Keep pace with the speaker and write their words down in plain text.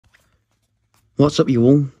What's up, you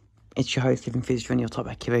all? It's your host, Living Fizz, your top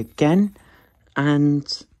back here again. And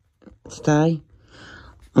today,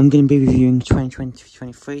 I'm going to be reviewing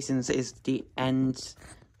 2023 since it is the end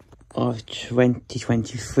of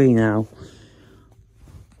 2023 now.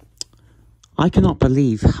 I cannot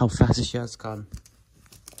believe how fast this year has gone.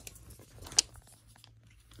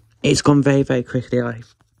 It's gone very, very quickly.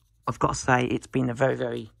 I've got to say, it's been a very,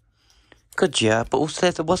 very good year. But also,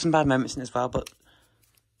 there was some bad moments in it as well. But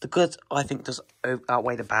the good, I think, does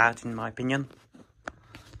outweigh the bad, in my opinion.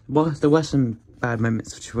 Well, there were some bad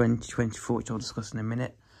moments of 2024, which I'll discuss in a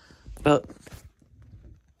minute. But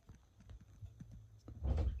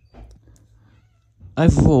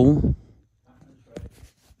overall,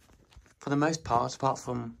 for the most part, apart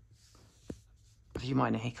from a few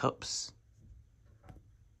minor hiccups,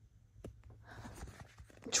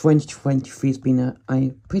 2023 has been a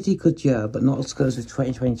pretty good year, but not as good as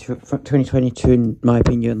 2022 in my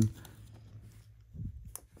opinion.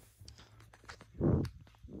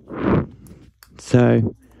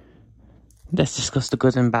 So, let's discuss the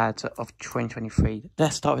good and bad of 2023.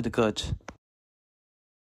 Let's start with the good.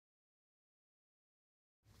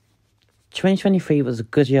 2023 was a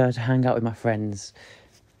good year to hang out with my friends.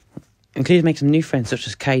 Including making some new friends, such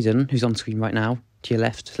as Caden, who's on screen right now, to your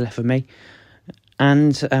left of me.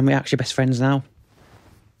 And we're actually best friends now.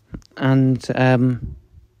 And,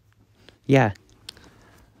 yeah.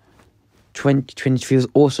 2023 was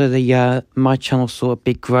also the year my channel saw a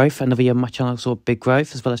big growth. Another year my channel saw a big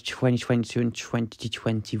growth, as well as 2022 and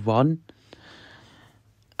 2021.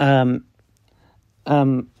 The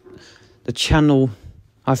channel,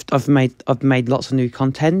 I've made lots of new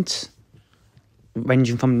content,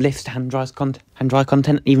 ranging from lifts to hand dry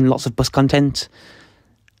content, even lots of bus content.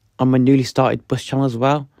 On my newly started bus channel as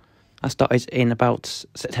well. I started in about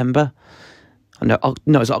September. No, it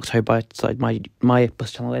was October I started my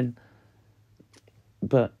bus channel in.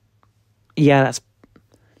 But yeah,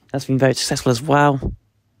 that's been very successful as well.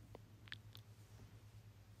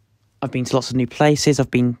 I've been to lots of new places.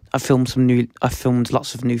 I've filmed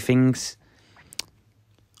lots of new things.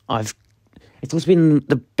 It's also been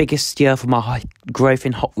the biggest year for my growth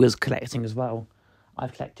in Hot Wheels collecting as well.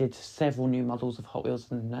 I've collected several new models of Hot Wheels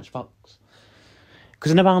and Matchbox.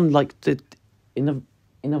 Because in around around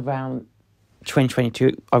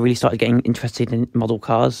 2022, I really started getting interested in model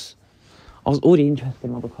cars. I was already interested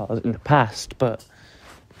in model cars in the past, but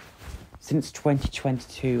since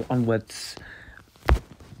 2022 onwards,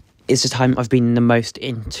 it's the time I've been the most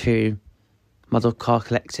into model car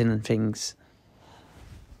collecting and things.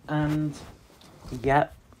 And yeah,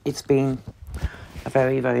 it's been a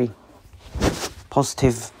very, very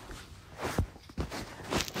positive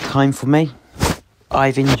time for me.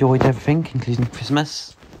 I've enjoyed everything, including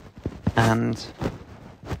Christmas, and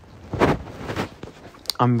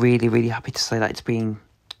I'm really, really happy to say that it's been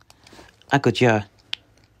a good year.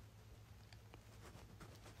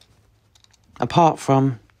 Apart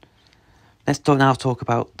from, let's now talk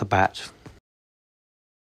about the bad.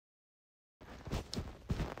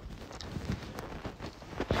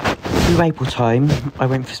 Through April time, I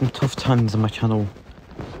went through some tough times on my channel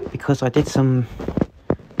because I did some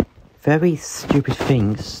very stupid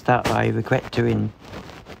things that I regret doing,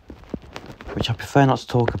 which I prefer not to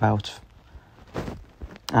talk about.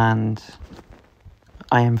 And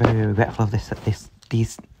I am very regretful of this.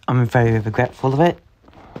 I'm very regretful of it,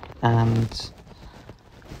 and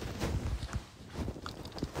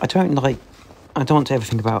I don't want to ever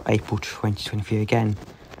think about April 2023 again.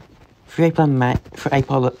 For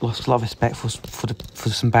April, I lost a lot of respect for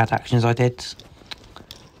some bad actions I did.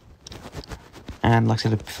 And like I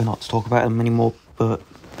said, I prefer not to talk about them anymore, but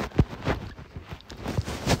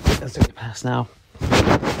that's in the past now.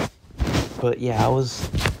 But yeah, I was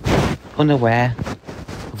unaware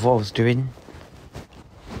of what I was doing.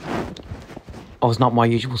 I was not my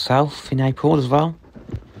usual self in April as well.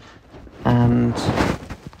 And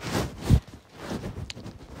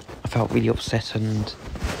I felt really upset and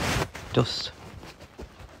just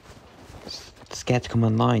scared to come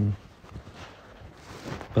online.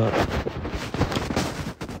 But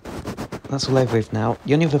that's all over with now.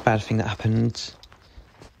 The only other bad thing that happened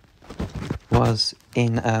was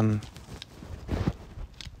in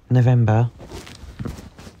November.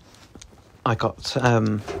 I got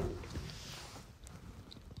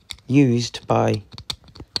used by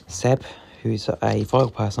Seb, who's a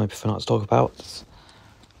vile person I prefer not to talk about,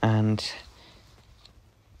 and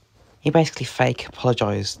he basically fake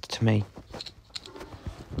apologised to me.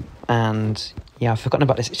 And yeah, I've forgotten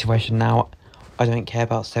about this situation now. I don't care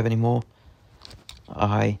about Seb anymore.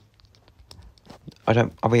 I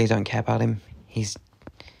really don't care about him. He's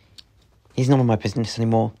none of my business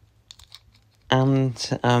anymore. And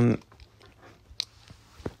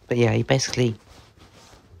but yeah, he basically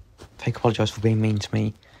fake apologised for being mean to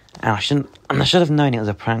me, and I should have known it was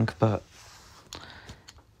a prank, but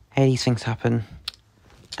hey, these things happen,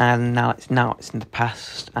 and now it's in the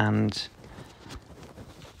past, and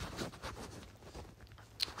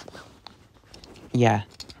yeah,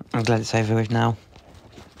 I'm glad it's over with now.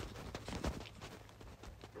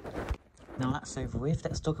 Now that's over with,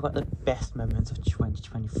 let's talk about the best moments of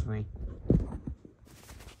 2023.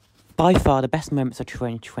 By far, the best moments of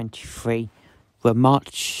 2023 were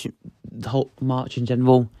March, the whole March in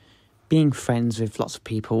general, being friends with lots of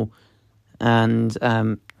people, and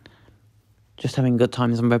just having good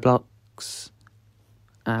times on Roblox,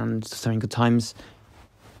 and just having good times.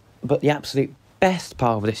 But the absolute best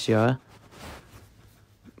part of this year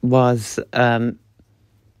was not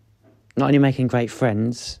only making great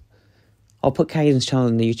friends. I'll put Caden's channel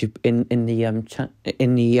in the YouTube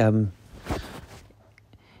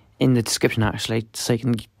in the description actually, so you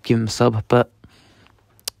can give him a sub. But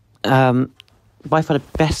by far the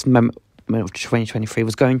best moment of 2023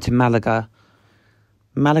 was going to Malaga.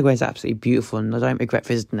 Malaga is absolutely beautiful, and I don't regret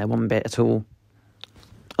visiting there one bit at all.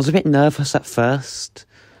 I was a bit nervous at first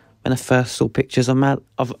when I first saw pictures of when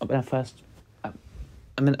I first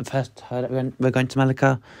heard that we're going to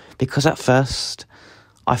Malaga, because at first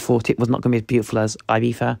I thought it was not going to be as beautiful as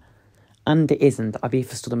Ibiza, and it isn't.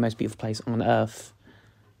 Ibiza is still the most beautiful place on earth,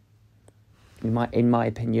 in my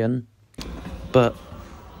opinion. But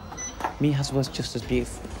Mijas was just as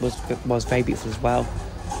beautiful. Was very beautiful as well,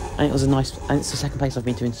 and it was and it's the second place I've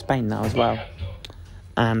been to in Spain now as well.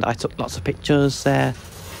 And I took lots of pictures there.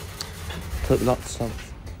 Took lots of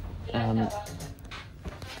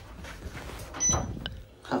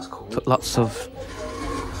that's cool. Took lots of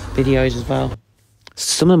videos as well.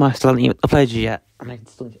 Some of them I still haven't even uploaded yet, and I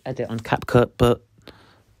still need to edit on CapCut, but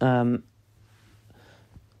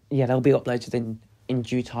yeah, they'll be uploaded in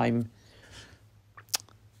due time.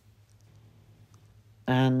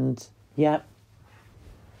 And yeah,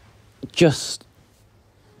 just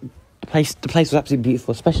the place was absolutely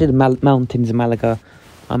beautiful, especially the mountains in Malaga.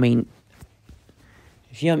 I mean,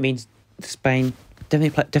 if you haven't been to Spain,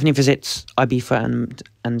 definitely visit Ibiza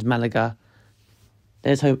and Malaga.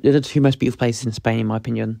 They're the two most beautiful places in Spain, in my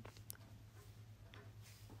opinion.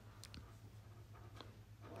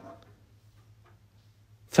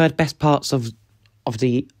 Third best parts of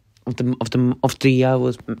the year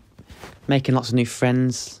was making lots of new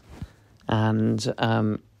friends, and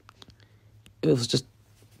it was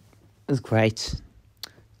great.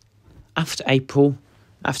 After April,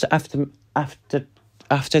 after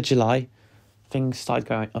July, things started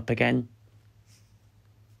going up again.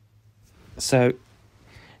 So,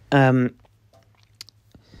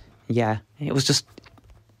 yeah, it was just.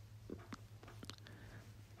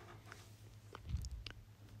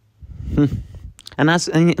 And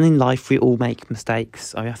in life, we all make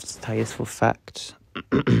mistakes. I have to tell you this for a fact.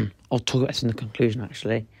 I'll talk about this in the conclusion,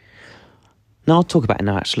 actually. No, I'll talk about it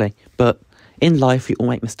now, actually. But in life, we all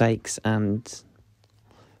make mistakes, and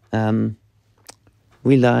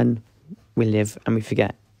we learn, we live, and we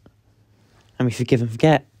forget. And we forgive and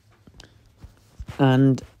forget.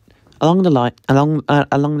 And along the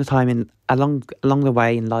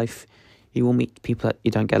way in life, you will meet people that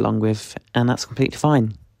you don't get along with, and that's completely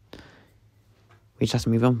fine. We just have to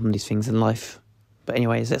move on from these things in life. But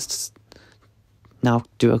anyways, let's now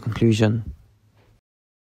do a conclusion.